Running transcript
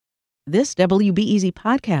This WBEZ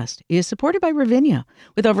podcast is supported by Ravinia,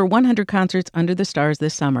 with over 100 concerts under the stars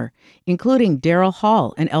this summer, including Daryl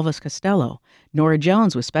Hall and Elvis Costello, Norah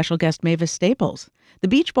Jones with special guest Mavis Staples, The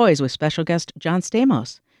Beach Boys with special guest John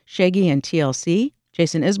Stamos, Shaggy and TLC,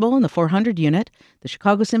 Jason Isbell and the 400 Unit, the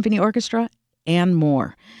Chicago Symphony Orchestra, and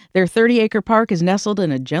more. Their 30-acre park is nestled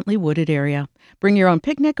in a gently wooded area. Bring your own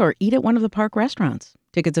picnic or eat at one of the park restaurants.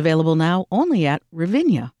 Tickets available now only at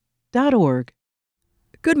ravinia.org.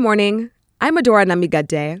 Good morning. I'm Adora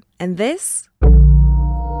Namigade, and this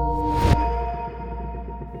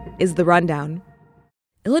is The Rundown.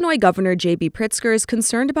 Illinois Governor J.B. Pritzker is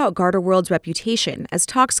concerned about Garderworld's reputation as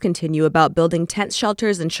talks continue about building tent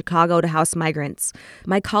shelters in Chicago to house migrants.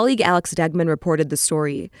 My colleague Alex Degman reported the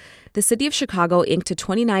story. The city of Chicago inked a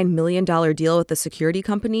 $29 million deal with the security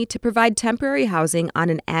company to provide temporary housing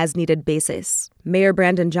on an as-needed basis. Mayor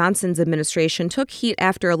Brandon Johnson's administration took heat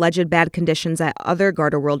after alleged bad conditions at other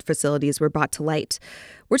Garderworld facilities were brought to light.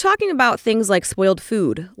 We're talking about things like spoiled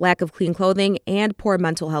food, lack of clean clothing, and poor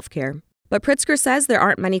mental health care. But Pritzker says there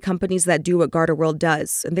aren't many companies that do what Garderworld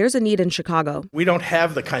does, and there's a need in Chicago. We don't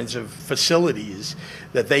have the kinds of facilities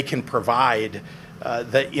that they can provide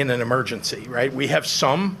in an emergency, right? We have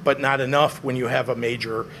some, but not enough when you have a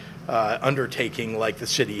major undertaking like the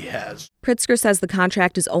city has. Pritzker says the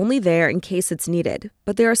contract is only there in case it's needed,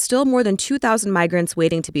 but there are still more than 2,000 migrants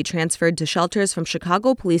waiting to be transferred to shelters from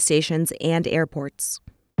Chicago police stations and airports.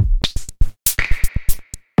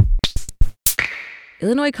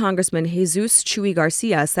 Illinois Congressman Jesus Chuy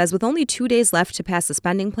Garcia says with only 2 days left to pass a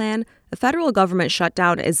spending plan, a federal government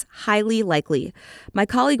shutdown is highly likely. My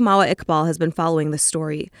colleague Mawa Iqbal has been following this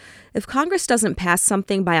story. If Congress doesn't pass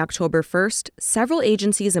something by October 1st, several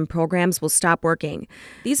agencies and programs will stop working.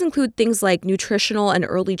 These include things like nutritional and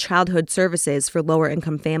early childhood services for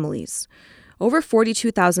lower-income families. Over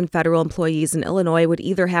 42,000 federal employees in Illinois would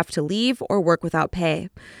either have to leave or work without pay.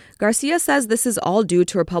 Garcia says this is all due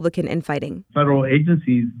to Republican infighting. Federal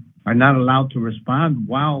agencies are not allowed to respond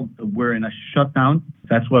while we're in a shutdown.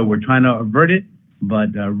 That's why we're trying to avert it, but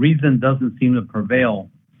reason doesn't seem to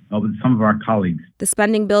prevail with some of our colleagues. The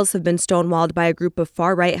spending bills have been stonewalled by a group of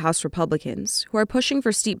far-right House Republicans who are pushing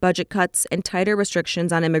for steep budget cuts and tighter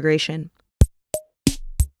restrictions on immigration.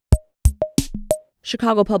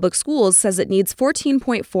 Chicago Public Schools says it needs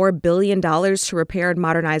 $14.4 billion to repair and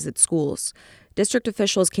modernize its schools. District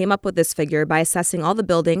officials came up with this figure by assessing all the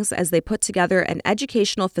buildings as they put together an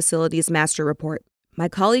educational facilities master report. My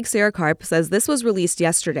colleague Sarah Karp says this was released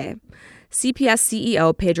yesterday. CPS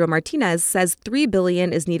CEO Pedro Martinez says $3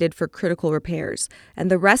 billion is needed for critical repairs,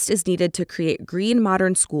 and the rest is needed to create green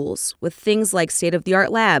modern schools with things like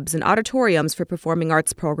state-of-the-art labs and auditoriums for performing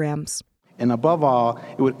arts programs. And above all,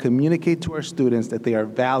 it would communicate to our students that they are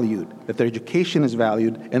valued, that their education is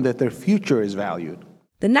valued, and that their future is valued.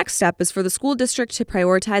 The next step is for the school district to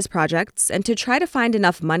prioritize projects and to try to find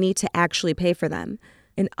enough money to actually pay for them.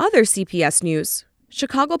 In other CPS news,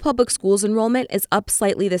 Chicago Public Schools enrollment is up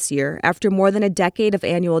slightly this year after more than a decade of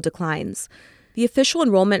annual declines. The official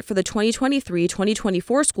enrollment for the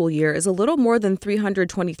 2023-2024 school year is a little more than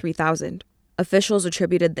 323,000. Officials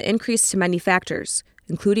attributed the increase to many factors,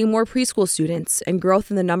 including more preschool students and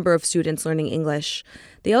growth in the number of students learning English.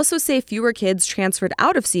 They also say fewer kids transferred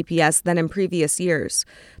out of CPS than in previous years.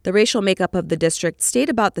 The racial makeup of the district stayed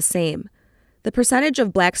about the same. The percentage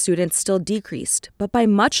of Black students still decreased, but by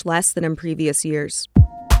much less than in previous years.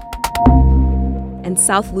 And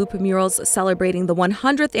South Loop murals celebrating the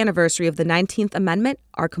 100th anniversary of the 19th Amendment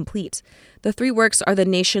are complete. The three works are the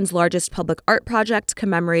nation's largest public art project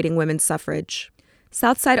commemorating women's suffrage.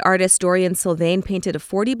 Southside artist Dorian Sylvain painted a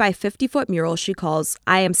 40 by 50-foot mural she calls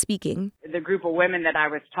I Am Speaking. The group of women that I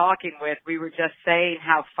was talking with, we were just saying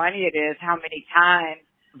how funny it is how many times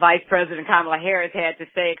Vice President Kamala Harris had to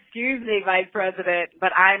say, "Excuse me, Vice President,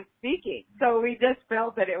 but I'm speaking." So we just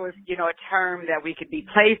felt that it was, a term that we could be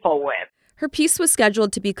playful with. Her piece was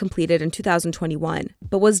scheduled to be completed in 2021,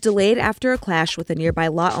 but was delayed after a clash with a nearby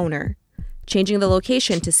lot owner. Changing the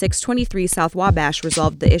location to 623 South Wabash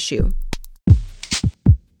resolved the issue.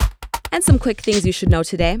 And some quick things you should know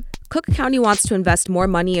today. Cook County wants to invest more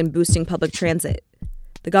money in boosting public transit.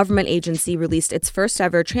 The government agency released its first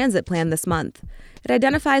ever transit plan this month. It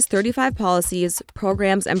identifies 35 policies,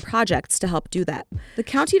 programs, and projects to help do that. The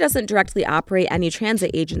county doesn't directly operate any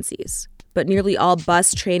transit agencies, but nearly all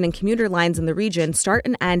bus, train, and commuter lines in the region start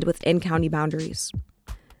and end within county boundaries.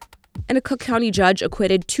 And a Cook County judge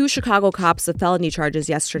acquitted 2 Chicago cops of felony charges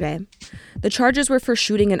yesterday. The charges were for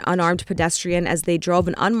shooting an unarmed pedestrian as they drove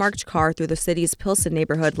an unmarked car through the city's Pilsen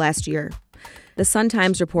neighborhood last year. The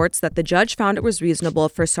Sun-Times reports that the judge found it was reasonable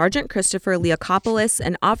for Sergeant Christopher Leokopoulos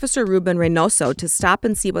and Officer Ruben Reynoso to stop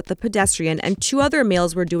and see what the pedestrian and 2 other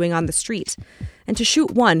males were doing on the street, and to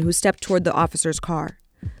shoot one who stepped toward the officer's car.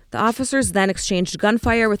 The officers then exchanged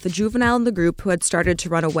gunfire with the juvenile in the group who had started to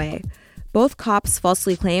run away. Both cops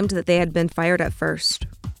falsely claimed that they had been fired at first.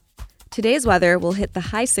 Today's weather will hit the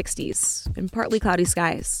high 60s and partly cloudy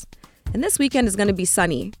skies. And this weekend is going to be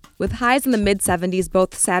sunny, with highs in the mid-70s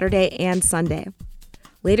both Saturday and Sunday.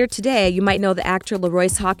 Later today, you might know the actor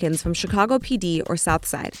LaRoyce Hawkins from Chicago PD or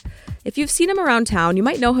Southside. If you've seen him around town, you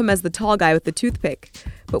might know him as the tall guy with the toothpick.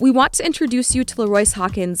 But we want to introduce you to LaRoyce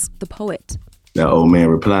Hawkins, the poet. That old man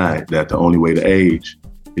replied that the only way to age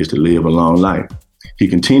is to live a long life. He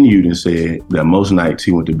continued and said that most nights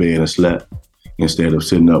he went to bed and slept instead of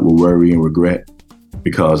sitting up with worry and regret,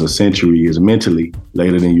 because a century is mentally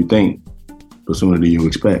later than you think, but sooner than you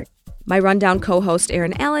expect. My Rundown co-host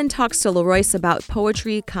Aaron Allen talks to LaRoyce about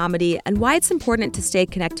poetry, comedy, and why it's important to stay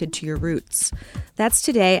connected to your roots. That's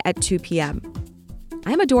today at 2 p.m.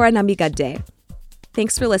 I'm Adora Namigadde.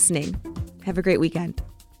 Thanks for listening. Have a great weekend.